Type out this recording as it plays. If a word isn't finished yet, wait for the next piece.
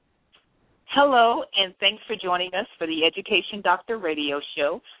Hello, and thanks for joining us for the Education Doctor Radio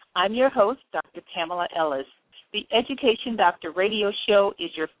Show. I'm your host, Dr. Pamela Ellis. The Education Doctor Radio Show is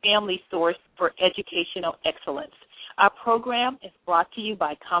your family source for educational excellence. Our program is brought to you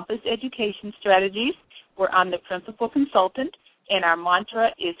by Compass Education Strategies, where I'm the principal consultant, and our mantra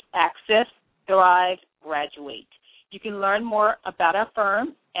is Access, Thrive, Graduate. You can learn more about our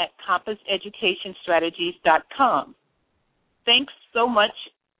firm at compasseducationstrategies.com. Thanks so much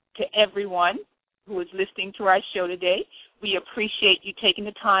to everyone who is listening to our show today. We appreciate you taking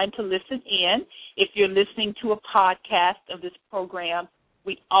the time to listen in. If you're listening to a podcast of this program,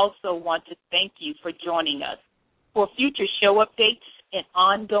 we also want to thank you for joining us. For future show updates and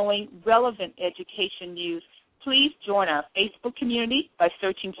ongoing relevant education news, please join our Facebook community by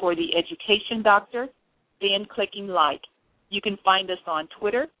searching for The Education Doctor, then clicking like. You can find us on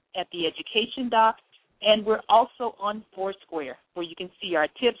Twitter at The Education Doc, and we're also on Foursquare, where you can see our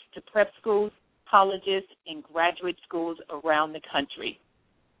tips to prep schools, colleges, and graduate schools around the country.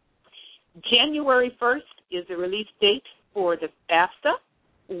 January 1st is the release date for the FAFSA,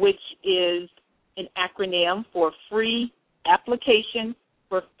 which is an acronym for Free Application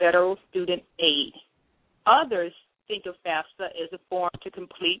for Federal Student Aid. Others think of FAFSA as a form to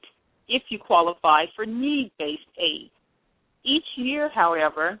complete if you qualify for need-based aid. Each year,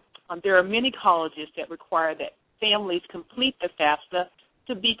 however, there are many colleges that require that families complete the FAFSA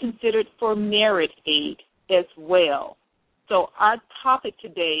to be considered for merit aid as well. So our topic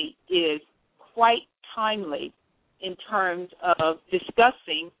today is quite timely in terms of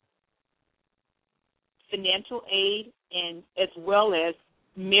discussing financial aid and as well as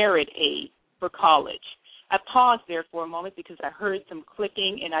merit aid for college. I paused there for a moment because I heard some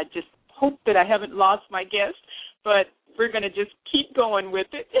clicking, and I just hope that I haven't lost my guest, but we're going to just keep going with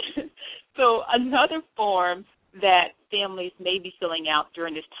it. So another form that families may be filling out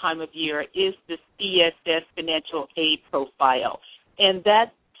during this time of year is the CSS Financial Aid Profile, and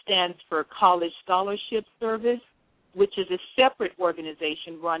that stands for College Scholarship Service, which is a separate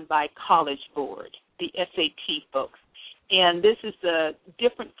organization run by College Board, the SAT folks. And this is a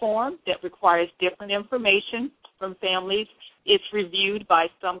different form that requires different information from families. It's reviewed by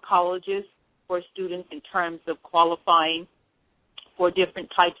some colleges for students in terms of qualifying for different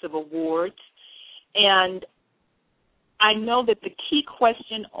types of awards. And I know that the key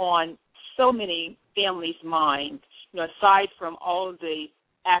question on so many families' minds, aside from all of the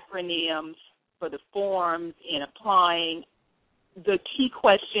acronyms for the forms and applying, the key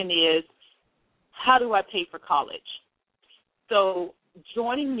question is, how do I pay for college? So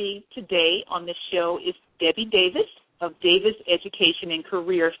joining me today on the show is Debbie Davis of Davis Education and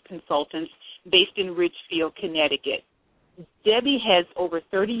Career Consultants based in Ridgefield, Connecticut. Debbie has over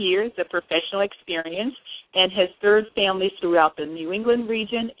 30 years of professional experience and has served families throughout the New England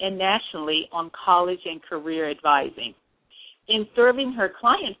region and nationally on college and career advising. In serving her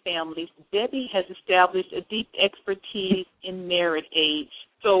client families, Debbie has established a deep expertise in merit aid.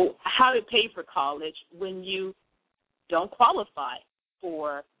 So how to pay for college when you don't qualify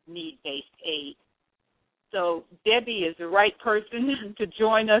for need-based aid. So Debbie is the right person to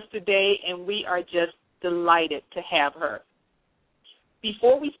join us today, and we are just delighted to have her.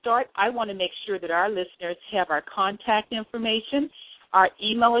 Before we start, I want to make sure that our listeners have our contact information. Our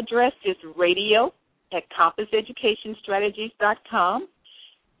email address is radio@compasseducationstrategies.com,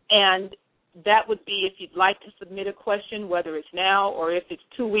 and that would be if you'd like to submit a question, whether it's now or if it's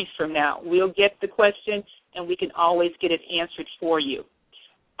 2 weeks from now. We'll get the question, and we can always get it answered for you.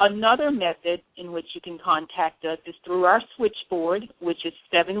 Another method in which you can contact us is through our switchboard, which is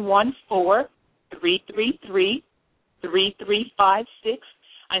 714-333-3356.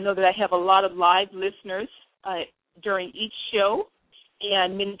 I know that I have a lot of live listeners during each show,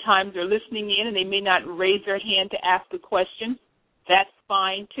 and many times they're listening in and they may not raise their hand to ask a question. That's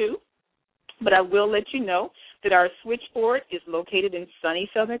fine, too. But I will let you know that our switchboard is located in sunny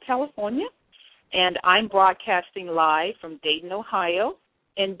Southern California, and I'm broadcasting live from Dayton, Ohio,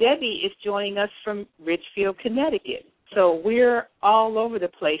 and Debbie is joining us from Ridgefield, Connecticut. So we're all over the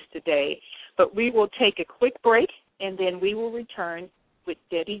place today, but we will take a quick break, and then we will return with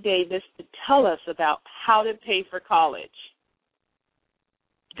Debbie Davis to tell us about how to pay for college.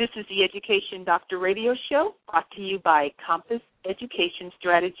 This is the Education Doctor Radio Show, brought to you by Compass Education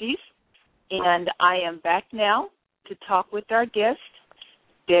Strategies. And I am back now to talk with our guest,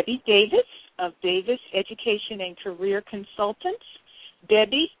 Debbie Davis of Davis Education and Career Consultants.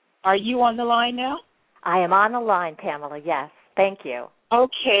 Debbie, are you on the line now? I am on the line, Pamela, yes. Thank you.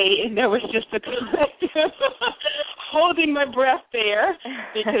 Okay, and there was just a collective holding my breath there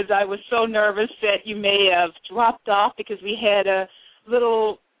because I was so nervous that you may have dropped off because we had a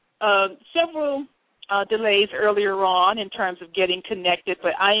little several delays earlier on in terms of getting connected,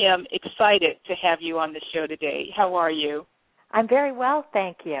 but I am excited to have you on the show today. How are you? I'm very well,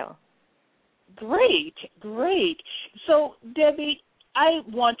 thank you. Great, great. So, Debbie, I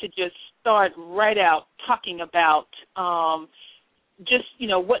want to just start right out talking about just,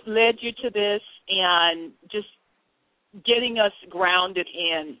 what led you to this and just getting us grounded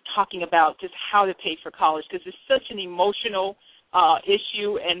in talking about just how to pay for college, because it's such an emotional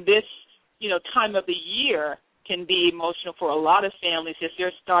issue, and this, time of the year can be emotional for a lot of families as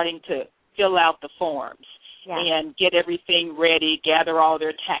they're starting to fill out the forms and get everything ready, gather all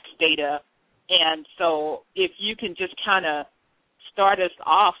their tax data. And so if you can just kind of start us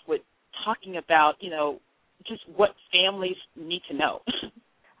off with talking about, just what families need to know.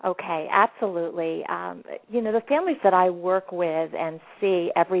 Okay, absolutely. The families that I work with and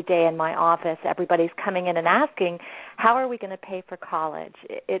see every day in my office, everybody's coming in and asking, how are we going to pay for college?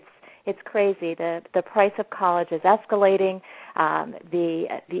 It's crazy. The price of college is escalating.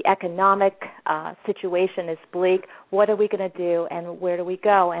 The economic situation is bleak. What are we going to do, and where do we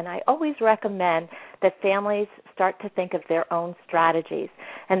go? And I always recommend that families start to think of their own strategies.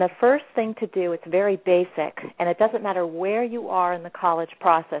 And the first thing to do, it's very basic, and it doesn't matter where you are in the college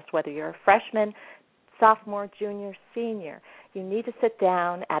process, whether you're a freshman, sophomore, junior, senior. You need to sit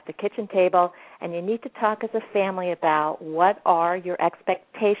down at the kitchen table and you need to talk as a family about what are your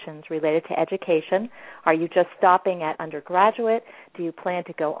expectations related to education. Are you just stopping at undergraduate? Do you plan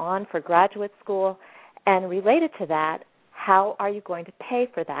to go on for graduate school? And related to that, how are you going to pay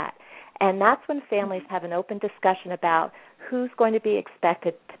for that? And that's when families have an open discussion about who's going to be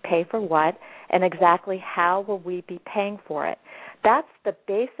expected to pay for what and exactly how will we be paying for it. That's the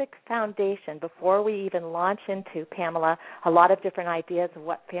basic foundation before we even launch into, Pamela, a lot of different ideas of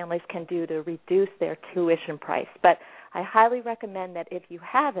what families can do to reduce their tuition price. But I highly recommend that if you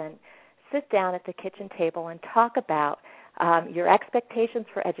haven't, sit down at the kitchen table and talk about your expectations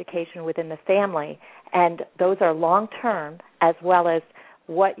for education within the family, and those are long-term, as well as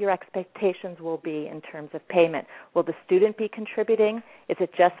what your expectations will be in terms of payment. Will the student be contributing? Is it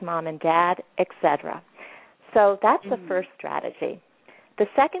just mom and dad, etc.? So that's the first strategy. The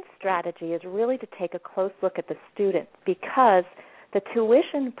second strategy is really to take a close look at the student, because the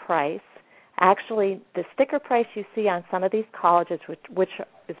tuition price, actually the sticker price you see on some of these colleges, which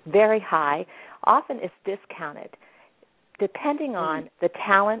is very high, often is discounted depending on the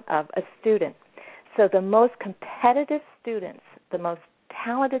talent of a student. So the most competitive students, the most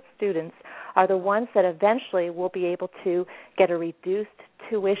talented students, are the ones that eventually will be able to get a reduced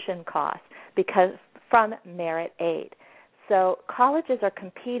tuition cost because from merit aid. So colleges are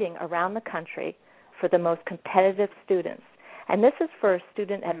competing around the country for the most competitive students. And this is for a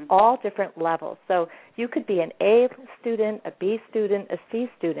student at all different levels. So you could be an A student, a B student, a C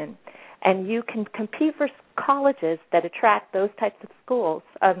student, and you can compete for colleges that attract those types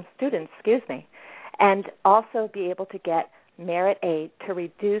of students, and also be able to get merit aid to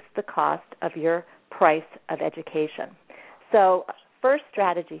reduce the cost of your price of education. So first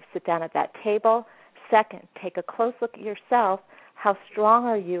strategy, sit down at that table. Second, take a close look at yourself. How strong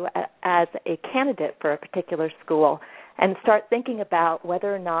are you as a candidate for a particular school? And start thinking about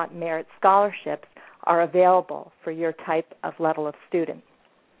whether or not merit scholarships are available for your type of level of student.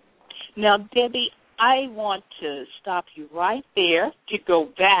 Now, Debbie, I want to stop you right there to go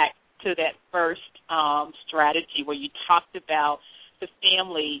back to that first strategy where you talked about the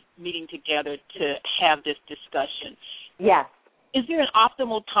family meeting together to have this discussion. Yes. Is there an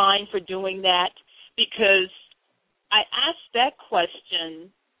optimal time for doing that? Because I asked that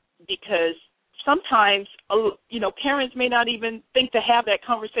question because sometimes, parents may not even think to have that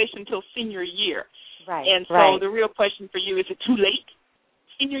conversation until senior year. Right. And so the real question for you, is it too late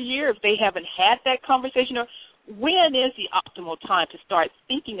senior year if they haven't had that conversation? Or when is the optimal time to start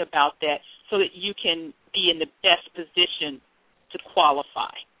thinking about that so that you can be in the best position to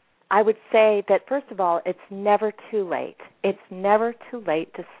qualify? I would say that, first of all, it's never too late. It's never too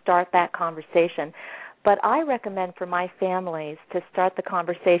late to start that conversation. But I recommend for my families to start the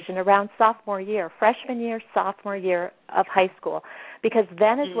conversation around sophomore year, freshman year, sophomore year of high school, because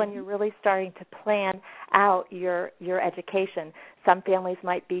then is when you're really starting to plan out your education. Some families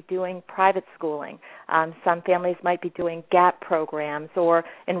might be doing private schooling. Some families might be doing GAP programs or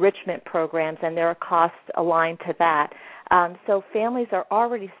enrichment programs, and there are costs aligned to that. So families are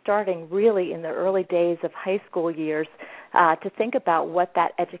already starting really in the early days of high school years to think about what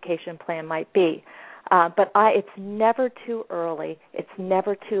that education plan might be. But it's never too early. It's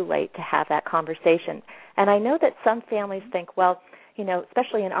never too late to have that conversation. And I know that some families think, well,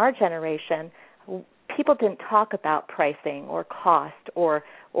 especially in our generation, people didn't talk about pricing or cost or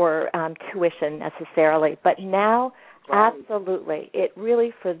tuition necessarily, but now, right. Absolutely, it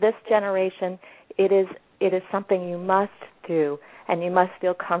really, for this generation, it is something you must do, and you must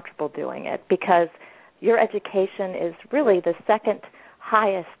feel comfortable doing it, because your education is really the second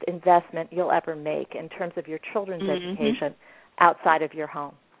highest investment you'll ever make in terms of your children's education outside of your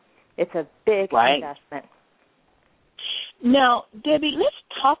home. It's a big investment. Now, Debbie, let's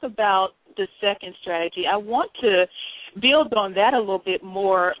talk about the second strategy. I want to build on that a little bit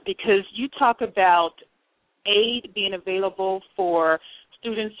more, because you talk about aid being available for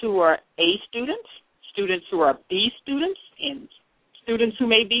students who are A students, students who are B students, and students who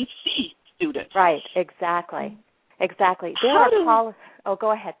may be C students. Right, exactly. Go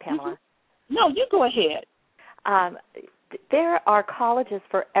ahead, Pamela. No, you go ahead. There are colleges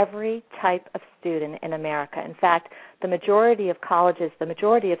for every type of student in America. In fact, the majority of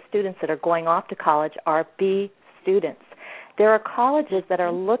students that are going off to college are B students. There are colleges that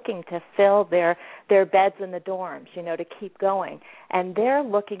are looking to fill their beds in the dorms, to keep going. And they're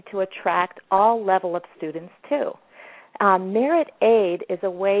looking to attract all level of students, too. Merit aid is a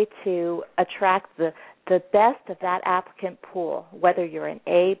way to attract the best of that applicant pool, whether you're an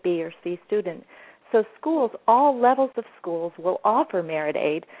A, B, or C student. So schools, all levels of schools, will offer merit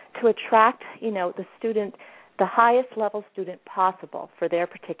aid to attract, the student, the highest level student possible for their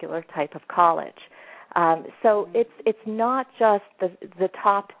particular type of college. So it's not just the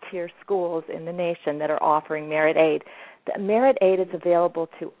top tier schools in the nation that are offering merit aid. The merit aid is available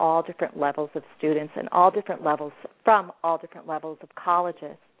to all different levels of students and from all different levels of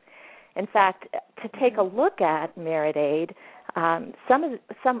colleges. In fact, to take a look at merit aid,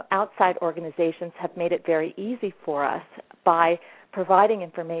 some outside organizations have made it very easy for us by providing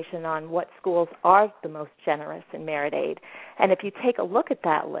information on what schools are the most generous in merit aid. And if you take a look at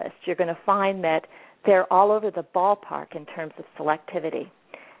that list, you're going to find that they're all over the ballpark in terms of selectivity.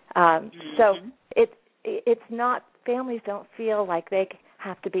 So it's not, families don't feel like they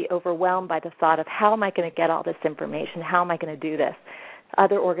have to be overwhelmed by the thought of, how am I going to get all this information? How am I going to do this?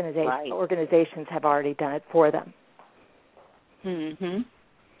 Other organizations have already done it for them.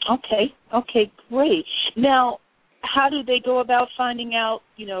 Okay, great. Now, how do they go about finding out,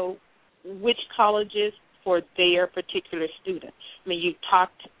 which colleges for their particular students? I mean, you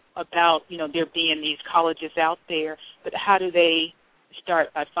talked about, there being these colleges out there, but how do they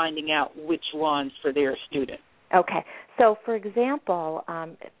start by finding out which ones for their students? Okay. So, for example,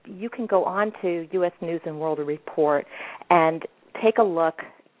 you can go on to U.S. News and World Report and take a look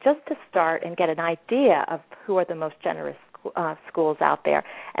just to start and get an idea of who are the most generous schools out there,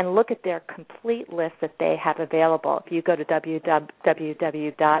 and look at their complete list that they have available. If you go to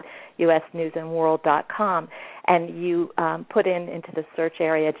www.usnewsandworld.com and you put into the search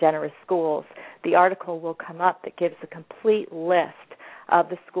area generous schools, the article will come up that gives a complete list of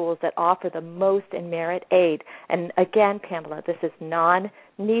the schools that offer the most in merit aid. And again, Pamela, this is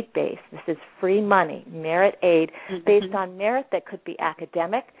non-need-based. This is free money, merit aid, based on merit that could be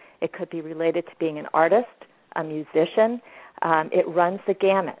academic. It could be related to being an artist, a musician. It runs the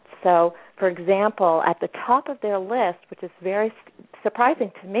gamut. So, for example, at the top of their list, which is very surprising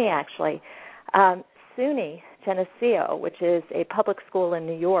to me, actually, SUNY Geneseo, which is a public school in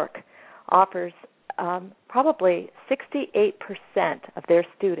New York, offers probably 68% of their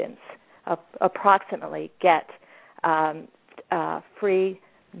students approximately get free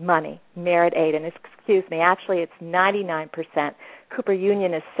money, merit aid. And actually it's 99%. Cooper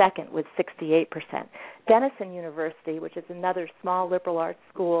Union is second with 68%. Denison University, which is another small liberal arts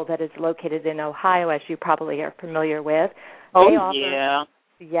school that is located in Ohio, as you probably are familiar with,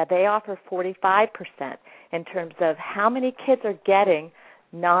 they offer 45% in terms of how many kids are getting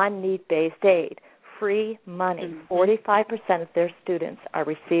non-need-based aid. Free money. 45% of their students are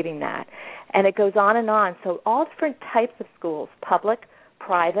receiving that. And it goes on and on. So all different types of schools, public,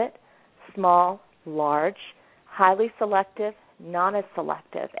 private, small, large, highly selective, non as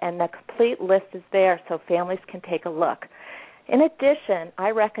selective. And the complete list is there so families can take a look. In addition, I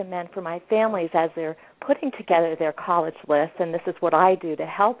recommend for my families, as they're putting together their college list, and this is what I do to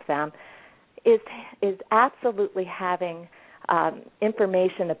help them, is absolutely having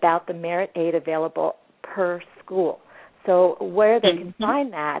information about the merit aid available per school. So where they can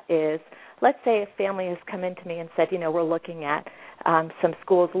find that is, let's say a family has come in to me and said, we're looking at some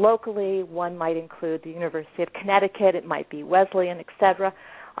schools locally. One might include the University of Connecticut. It might be Wesleyan, etc.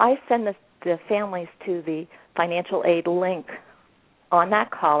 I send the families to the financial aid link on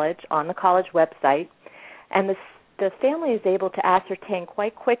that college, on the college website, and the family is able to ascertain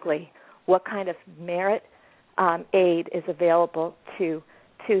quite quickly what kind of merit aid is available to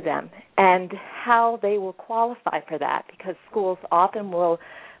to them and how they will qualify for that, because schools often will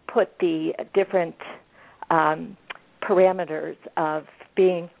put the different parameters of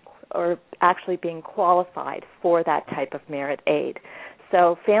being or actually being qualified for that type of merit aid.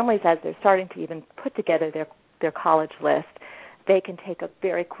 So families, as they're starting to even put together their college list, they can take a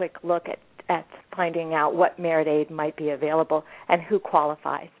very quick look at finding out what merit aid might be available and who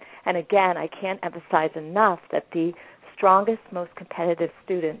qualifies. And again, I can't emphasize enough that the strongest, most competitive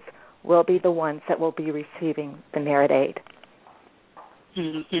students will be the ones that will be receiving the merit aid.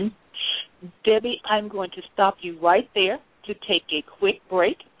 Mm-hmm. Debbie, I'm going to stop you right there to take a quick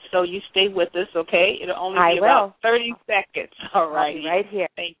break. So you stay with us, okay? It'll only be about 30 seconds. All right. I'll be right here.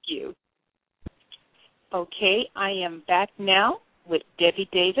 Thank you. Okay, I am back now with Debbie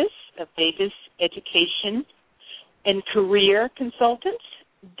Davis of Davis Education and Career Consultants.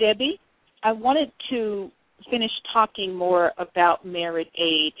 Debbie, I wanted to finish talking more about merit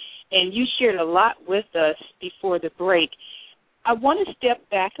aid, and you shared a lot with us before the break. I want to step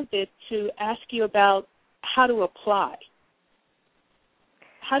back a bit to ask you about how to apply.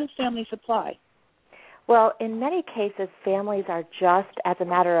 How do families apply? Well, in many cases, families are just, as a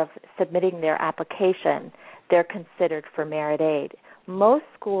matter of submitting their application, they're considered for merit aid. Most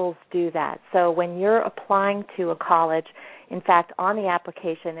schools do that. So when you're applying to a college, in fact, on the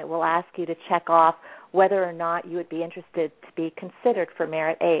application, it will ask you to check off whether or not you would be interested to be considered for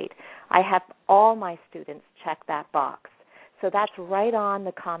merit aid. I have all my students check that box. So that's right on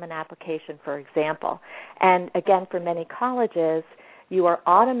the common application, for example. And again, for many colleges, you are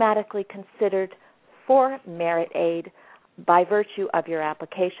automatically considered for merit aid by virtue of your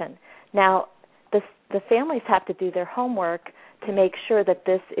application. Now, the families have to do their homework to make sure that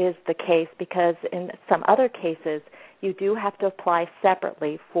this is the case, because in some other cases, you do have to apply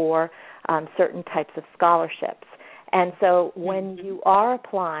separately for certain types of scholarships. And so when you are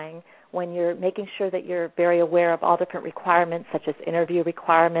applying, when you're making sure that you're very aware of all different requirements, such as interview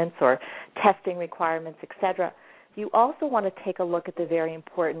requirements or testing requirements, etc., you also want to take a look at the very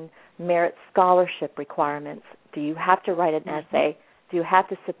important merit scholarship requirements. Do you have to write an essay? Do you have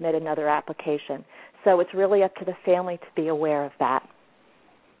to submit another application? So it's really up to the family to be aware of that.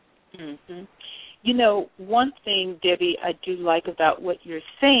 Mm-hmm. You know, one thing, Debbie, I do like about what you're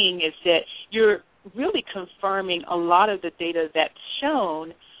saying is that you're really confirming a lot of the data that's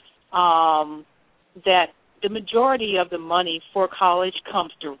shown that the majority of the money for college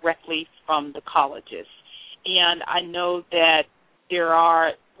comes directly from the colleges. And I know that there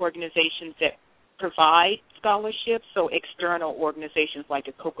are organizations that provide scholarships, so external organizations like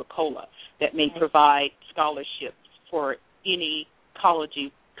a Coca-Cola that may provide scholarships for any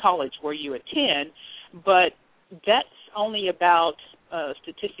college where you attend, but that's only about, a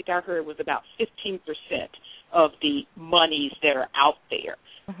statistic I heard was about 15% of the monies that are out there.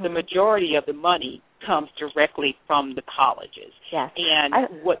 The majority of the money comes directly from the colleges. Yes.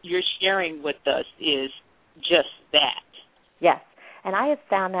 And what you're sharing with us is just that. Yes, and I have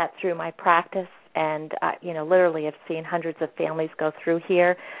found that through my practice, and literally have seen hundreds of families go through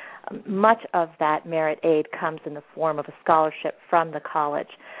here. Much of that merit aid comes in the form of a scholarship from the college.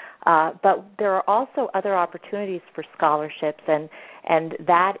 But there are also other opportunities for scholarships, and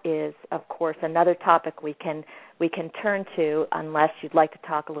that is, of course, another topic we can turn to, unless you'd like to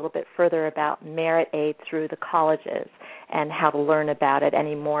talk a little bit further about merit aid through the colleges and how to learn about it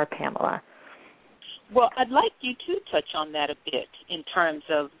any more, Pamela. Well, I'd like you to touch on that a bit in terms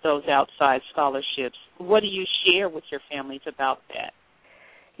of those outside scholarships. What do you share with your families about that?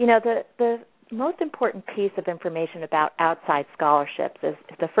 You know, the most important piece of information about outside scholarships is,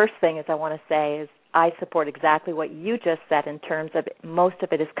 the first thing is I want to say is I support exactly what you just said in terms of most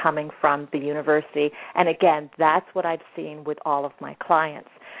of it is coming from the university. And again, that's what I've seen with all of my clients.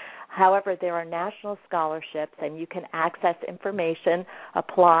 However, there are national scholarships, and you can access information,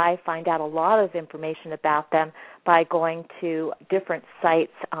 apply, find out a lot of information about them by going to different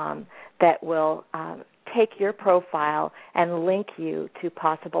sites that will take your profile and link you to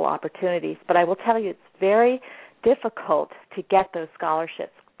possible opportunities. But I will tell you, it's very difficult to get those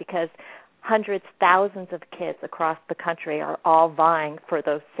scholarships because hundreds, thousands of kids across the country are all vying for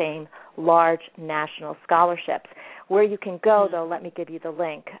those same large national scholarships. Where you can go, though, let me give you the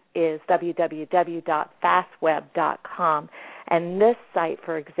link, is www.fastweb.com. And this site,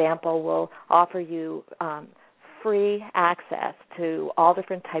 for example, will offer you free access to all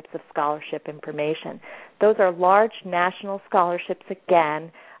different types of scholarship information. Those are large national scholarships,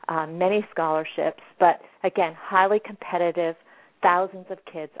 again, many scholarships, but, again, highly competitive. Thousands of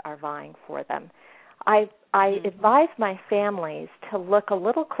kids are vying for them. I advise my families to look a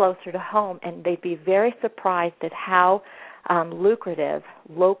little closer to home, and they'd be very surprised at how lucrative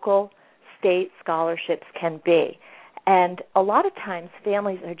local state scholarships can be. And a lot of times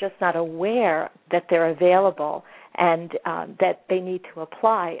families are just not aware that they're available and that they need to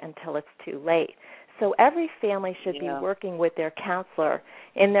apply until it's too late. So every family should be working with their counselor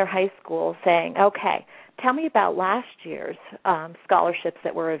in their high school saying, okay, tell me about last year's scholarships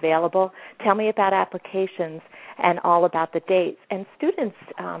that were available. Tell me about applications and all about the dates. And students,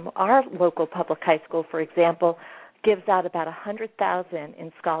 our local public high school, for example, gives out about $100,000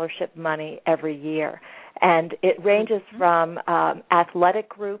 in scholarship money every year. And it ranges from athletic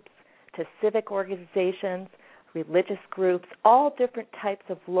groups to civic organizations, religious groups, all different types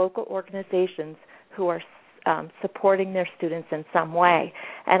of local organizations who are supporting their students in some way.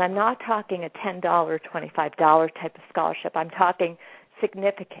 And I'm not talking a $10 or $25 type of scholarship. I'm talking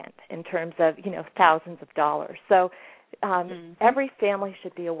significant in terms of, thousands of dollars. So every family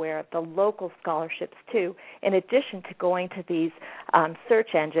should be aware of the local scholarships, too, in addition to going to these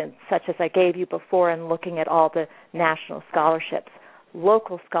search engines, such as I gave you before, and looking at all the national scholarships.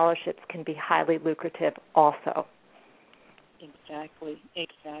 Local scholarships can be highly lucrative also. Exactly.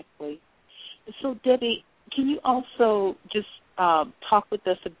 So, Debbie, can you also just talk with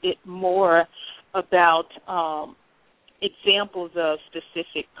us a bit more about examples of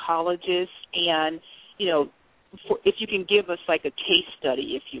specific colleges and, if you can give us like a case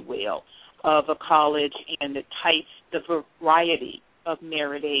study, if you will, of a college and the variety of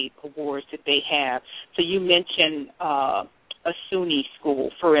merit aid awards that they have. So you mentioned a SUNY school,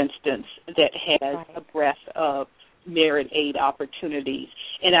 for instance, that has a breadth of merit aid opportunities.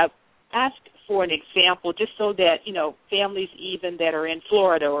 And I've asked for an example just so that, families even that are in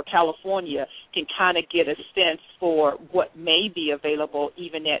Florida or California can kind of get a sense for what may be available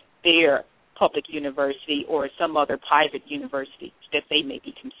even at their public university or some other private university that they may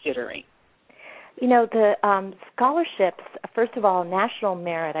be considering. The scholarships, first of all, national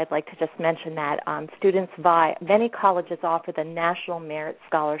merit, I'd like to just mention that. Students many colleges offer the National Merit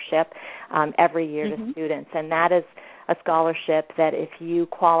Scholarship every year to students, and that is a scholarship that if you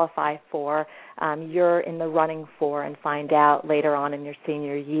qualify for, you're in the running for and find out later on in your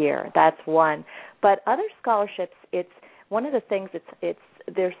senior year. That's one. But other scholarships, it's one of the things,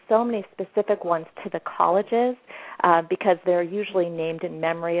 there's so many specific ones to the colleges because they're usually named in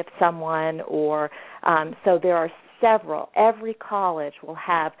memory of someone, or so there are several. Every college will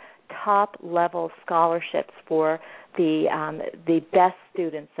have top-level scholarships for the best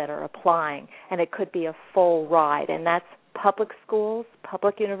students that are applying, and it could be a full ride, and that's public schools,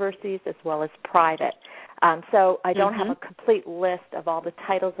 public universities, as well as private. So I don't have a complete list of all the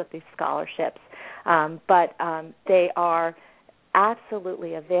titles of these scholarships, but they are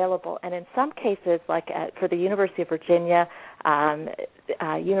absolutely available. And in some cases, like for the University of Virginia,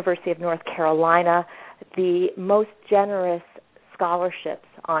 University of North Carolina, the most generous scholarships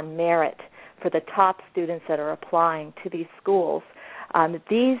on merit for the top students that are applying to these schools,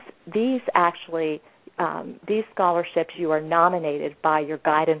 these scholarships, you are nominated by your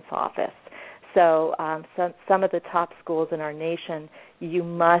guidance office. So some of the top schools in our nation, you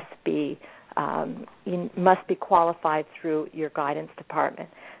must be qualified through your guidance department.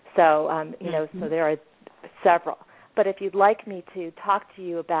 So so there are several. But if you'd like me to talk to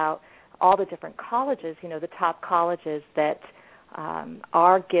you about all the different colleges, the top colleges that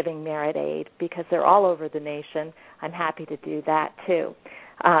are giving merit aid, because they're all over the nation, I'm happy to do that too.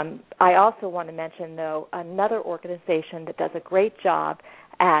 I also want to mention, though, another organization that does a great job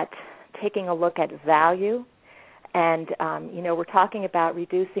at taking a look at value. And, we're talking about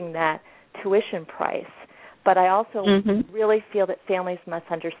reducing that tuition price. But I also really feel that families must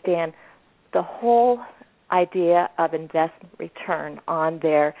understand the whole idea of investment return on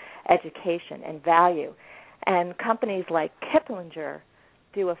their education and value. And companies like Kiplinger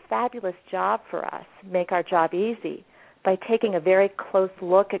do a fabulous job for us, make our job easy, by taking a very close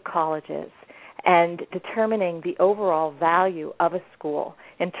look at colleges and determining the overall value of a school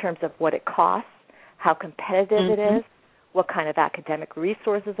in terms of what it costs, how competitive it is, what kind of academic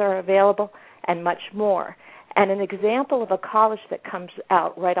resources are available, and much more. And an example of a college that comes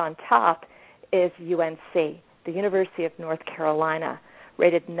out right on top is UNC, the University of North Carolina,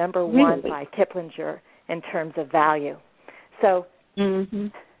 rated number one by Kiplinger in terms of value. So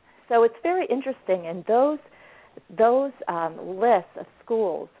so it's very interesting, and those lists of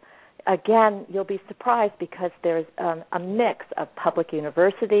schools, again, you'll be surprised because there's a mix of public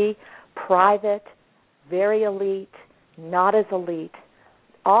university, private, very elite, not as elite.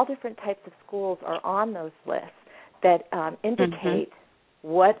 All different types of schools are on those lists that indicate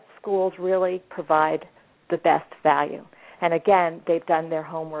what schools really provide the best value. And again, they've done their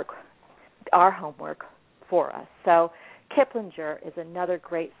homework, our homework, for us. So Kiplinger is another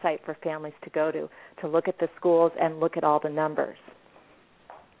great site for families to go to look at the schools and look at all the numbers.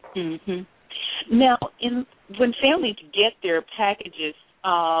 Mm-hmm. Now, when families get their packages,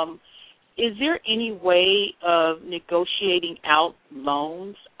 is there any way of negotiating out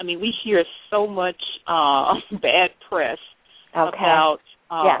loans? I mean, we hear so much bad press about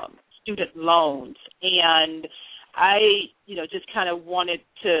student loans, and I, just kind of wanted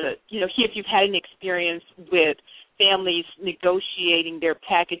to, hear if you've had an experience with families negotiating their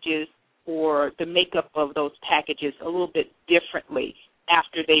packages or the makeup of those packages a little bit differently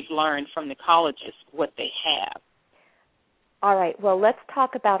after they've learned from the colleges what they have. All right. Well, let's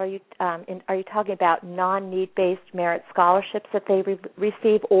talk about, are you talking about non-need-based merit scholarships that they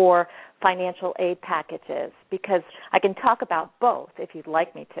receive or financial aid packages? Because I can talk about both if you'd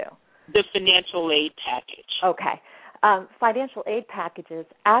like me to. The financial aid package. Okay. Financial aid packages,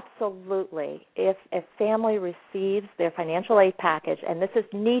 absolutely. If a family receives their financial aid package, and this is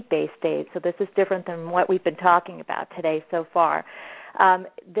need-based aid, so this is different than what we've been talking about today so far,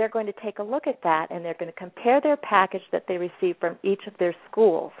 they're going to take a look at that, and they're going to compare their package that they receive from each of their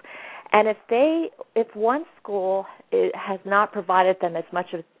schools. And if one school has not provided them as much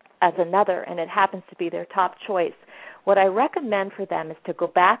as another, and it happens to be their top choice, what I recommend for them is to go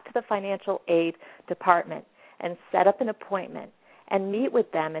back to the financial aid department and set up an appointment and meet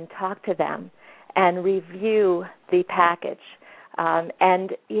with them and talk to them and review the package.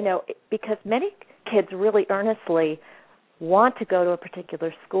 Because many kids really earnestly want to go to a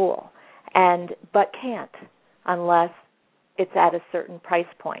particular school but can't unless it's at a certain price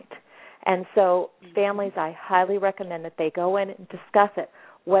point. And so families, I highly recommend that they go in and discuss it.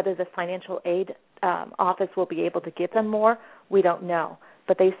 Whether the financial aid office will be able to give them more, we don't know.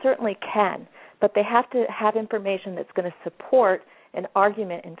 But they certainly can. But they have to have information that's going to support an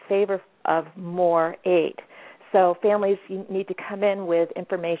argument in favor of more aid. So families need to come in with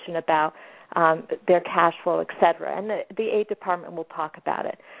information about their cash flow, et cetera, and the aid department will talk about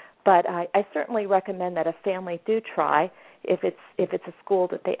it. But I certainly recommend that a family do try if it's a school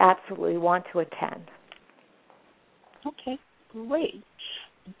that they absolutely want to attend. Okay, great.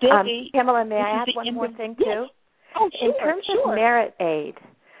 Debbie, Pamela, may I add one more thing, too? Yes. Oh, sure, in terms of merit aid,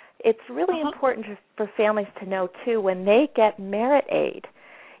 it's really important for families to know, too, when they get merit aid,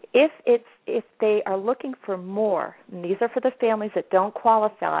 if they are looking for more, and these are for the families that don't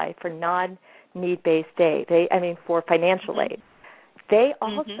qualify for non-need-based aid, for financial aid, they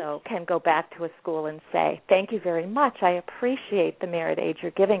also can go back to a school and say, thank you very much, I appreciate the merit aid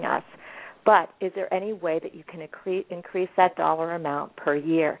you're giving us, but is there any way that you can increase that dollar amount per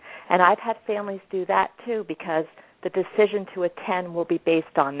year? And I've had families do that, too, because the decision to attend will be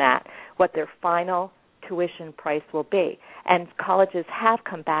based on that, what their final tuition price will be. And colleges have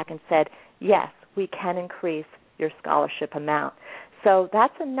come back and said, yes, we can increase your scholarship amount. So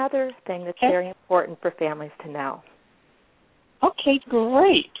that's another thing that's very important for families to know. Okay,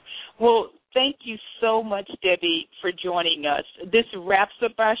 great. Well, thank you so much, Debbie, for joining us. This wraps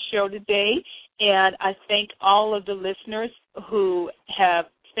up our show today, and I thank all of the listeners who have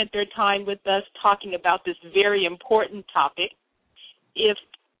spent their time with us talking about this very important topic. If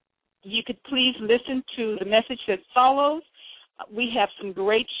you could please listen to the message that follows. We have some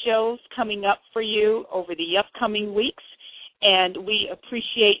great shows coming up for you over the upcoming weeks, and we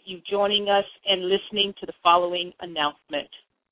appreciate you joining us and listening to the following announcement.